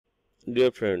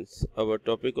Dear friends, our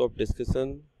topic of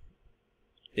discussion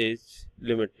is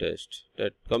limit test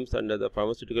that comes under the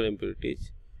Pharmaceutical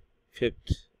Impurities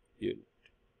fifth unit.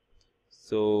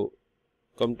 So,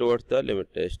 come towards the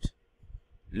limit test.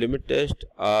 Limit tests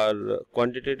are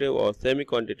quantitative or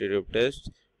semi-quantitative tests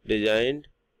designed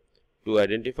to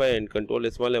identify and control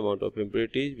a small amount of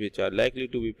impurities which are likely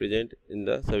to be present in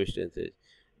the substances.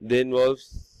 They involve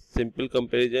simple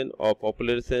comparison of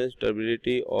opalescence,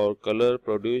 turbidity or color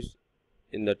produced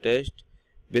in the test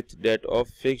with that of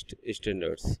fixed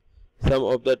standards. Some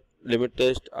of the limit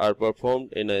tests are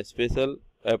performed in a special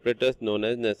apparatus known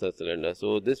as Nassau cylinder.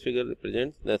 So this figure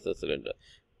represents Nassau cylinder,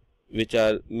 which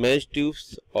are mesh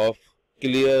tubes of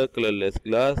clear colorless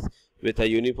glass with a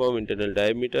uniform internal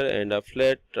diameter and a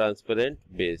flat transparent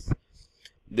base.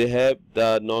 They have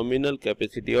the nominal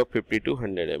capacity of 50 to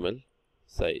 100 ml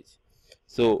size.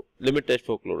 So limit test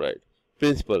for chloride.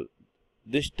 Principle: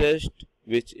 this test,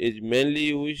 which is mainly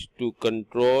used to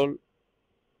control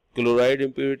chloride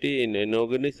impurity in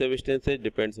inorganic substances,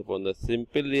 depends upon the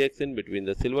simple reaction between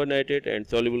the silver nitrate and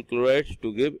soluble chlorides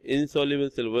to give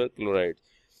insoluble silver chloride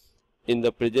in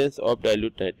the presence of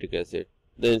dilute nitric acid.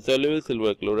 The insoluble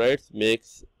silver chlorides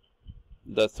makes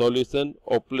the solution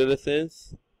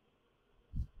opalescence,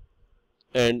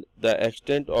 and the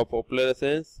extent of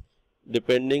opalescence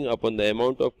depending upon the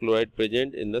amount of chloride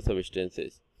present in the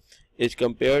substances is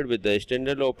compared with the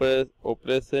standard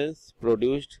opalescence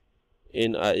produced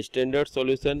in a standard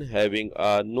solution having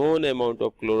a known amount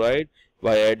of chloride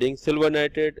by adding silver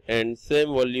nitrate and same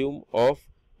volume of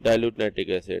dilute nitric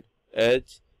acid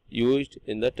as used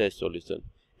in the test solution.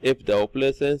 If the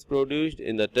opalescence produced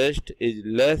in the test is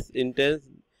less intense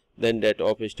than that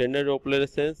of standard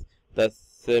opalescence, the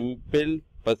sample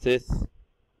passes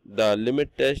the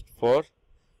limit test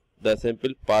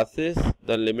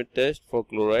for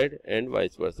chloride and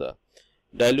vice versa.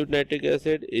 Dilute nitric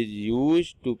acid is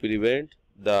used to prevent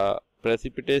the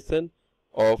precipitation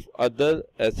of other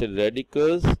acid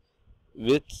radicals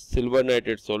with silver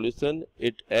nitrate solution.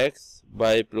 It acts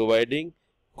by providing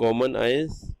common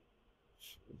ions,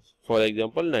 for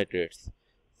example nitrates.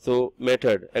 So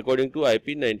method: according to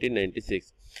IP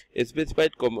 1996, a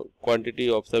specified quantity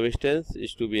of substance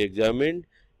is to be examined,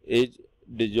 is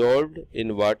dissolved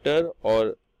in water,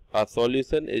 or a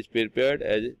solution is prepared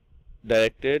as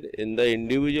directed in the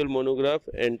individual monograph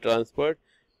and transferred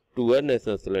to a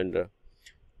Nassau cylinder.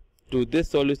 To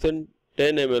this solution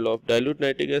 10 ml of dilute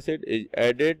nitric acid is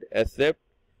added, except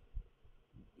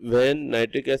when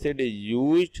nitric acid is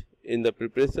used in the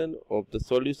preparation of the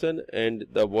solution and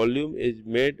the volume is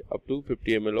made up to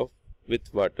 50 ml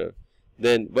with water.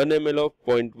 Then 1 ml of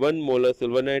 0.1 molar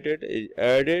silver nitrate is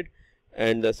added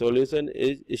and the solution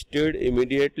is stirred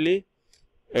immediately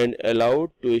and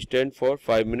allowed to stand for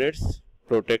 5 minutes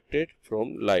protected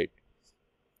from light.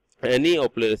 Any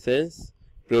opalescence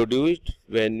produced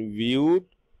when viewed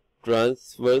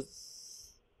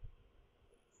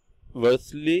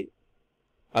transversely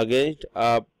against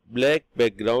a black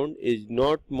background is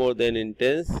not more than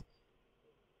intense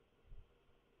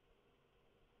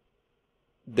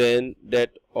than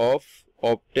that of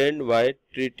obtained by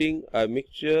treating a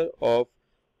mixture of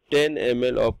 10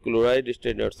 ml of chloride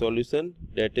standard solution,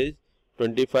 that is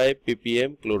 25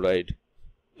 ppm chloride,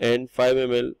 and 5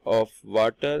 ml of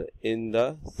water in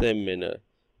the same manner.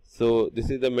 So this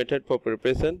is the method for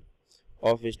preparation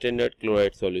of standard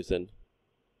chloride solution,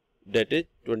 that is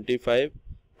 25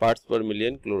 parts per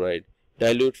million chloride.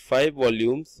 Dilute 5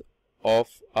 volumes of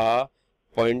a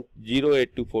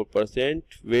 0.0824%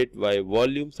 weight by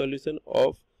volume solution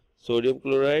of sodium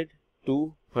chloride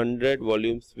to 100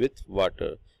 volumes with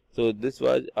water. So this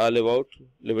was all about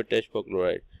limit test for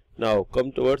chloride. Now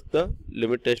come towards the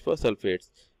limit test for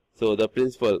sulfates. So the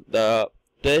principle: the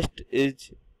test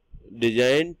is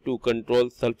designed to control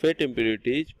sulfate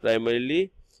impurities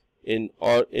primarily in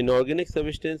inorganic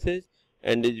substances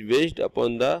and is based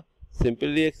upon the simple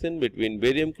reaction between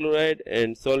barium chloride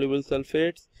and soluble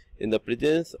sulfates in the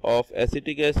presence of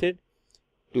acetic acid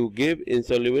to give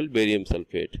insoluble barium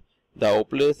sulfate. The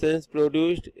opalescence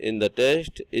produced in the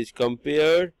test is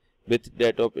compared with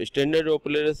that of standard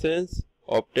opalescence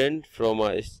obtained from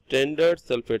a standard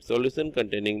sulfate solution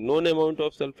containing known amount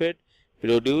of sulfate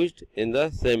produced in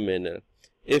the same manner.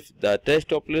 If the test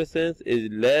opalescence is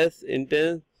less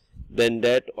intense than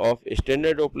that of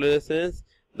standard opalescence,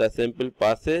 the sample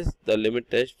passes the limit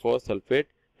test for sulfate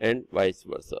and vice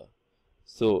versa.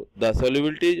 So the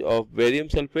solubility of barium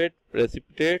sulfate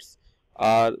precipitates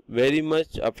are very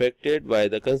much affected by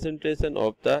the concentration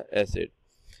of the acid.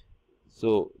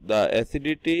 So the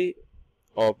acidity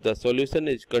of the solution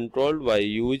is controlled by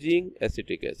using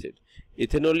acetic acid.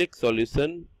 Ethanolic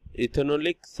solution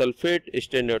ethanolic sulphate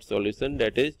standard solution,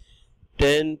 that is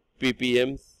 10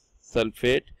 ppm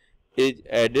sulphate, is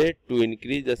added to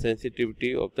increase the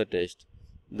sensitivity of the test.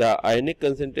 The ionic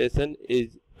concentration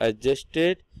is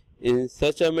adjusted in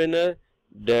such a manner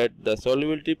that the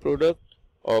solubility product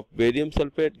of barium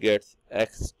sulphate gets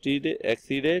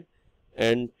exceeded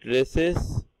and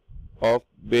traces of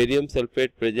barium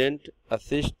sulphate present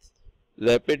assists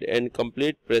rapid and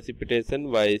complete precipitation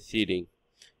by seeding.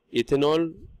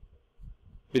 Ethanol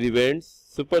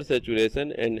prevents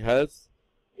supersaturation and helps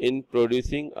in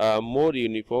producing a more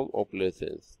uniform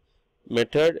operations.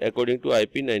 Method according to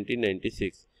IP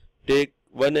 1996. Take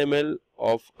 1 ml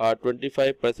of a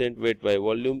 25% weight by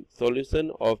volume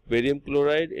solution of barium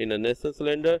chloride in a National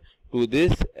cylinder. To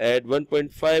this, add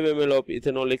 1.5 ml of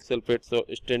ethanolic sulphate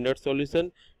standard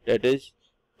solution, that is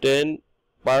 10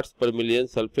 parts per million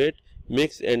sulphate.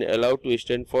 Mix and allow to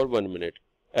stand for 1 minute.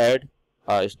 Add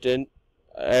a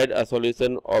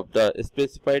solution of the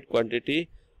specified quantity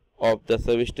of the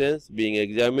substance being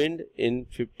examined in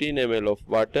 15 ml of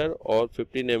water or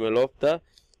 15 ml of the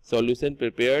solution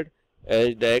prepared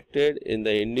as directed in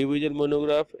the individual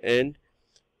monograph and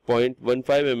 0.15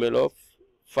 ml of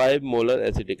 5 molar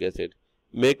acetic acid.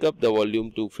 Make up the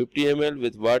volume to 50 ml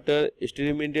with water, stir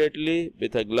immediately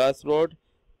with a glass rod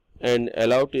and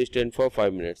allow to stand for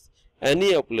 5 minutes.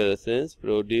 Any operations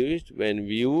produced when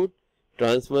viewed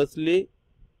transversely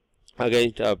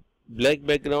against a black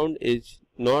background is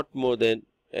not more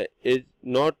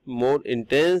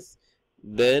intense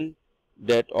than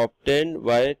that obtained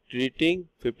by treating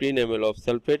 15 ml of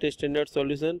sulphate standard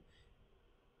solution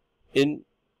in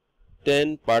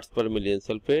 10 parts per million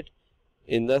sulphate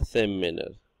in the same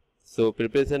manner. So,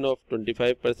 preparation of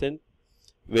 25%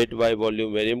 weight by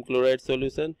volume barium chloride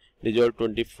solution. Dissolve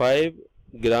 25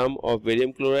 gram of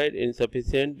barium chloride in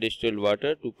sufficient distilled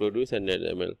water to produce 100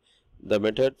 ml. The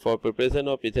method for preparation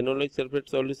of ethanolic sulphate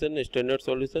solution standard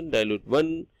solution: dilute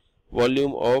 1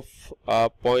 volume of a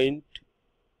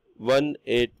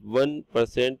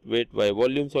 0.181% weight by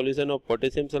volume solution of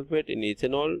potassium sulphate in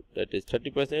ethanol, that is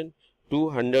 30%, to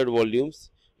 100 volumes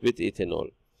with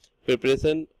ethanol.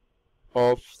 Preparation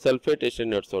of sulphate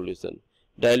standard solution: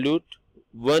 dilute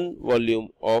 1 volume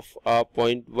of a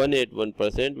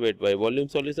 0.181% weight by volume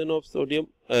solution of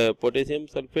potassium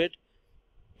sulphate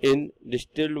in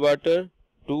distilled water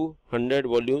to 100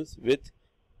 volumes with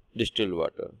distilled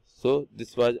water. So,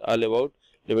 this was all about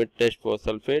limit test for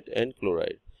sulphate and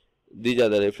chloride. These are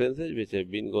the references which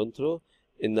have been gone through.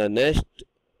 In the next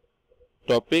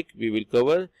topic, we will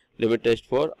cover limit test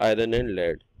for iron and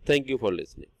lead. Thank you for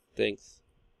listening. Thanks.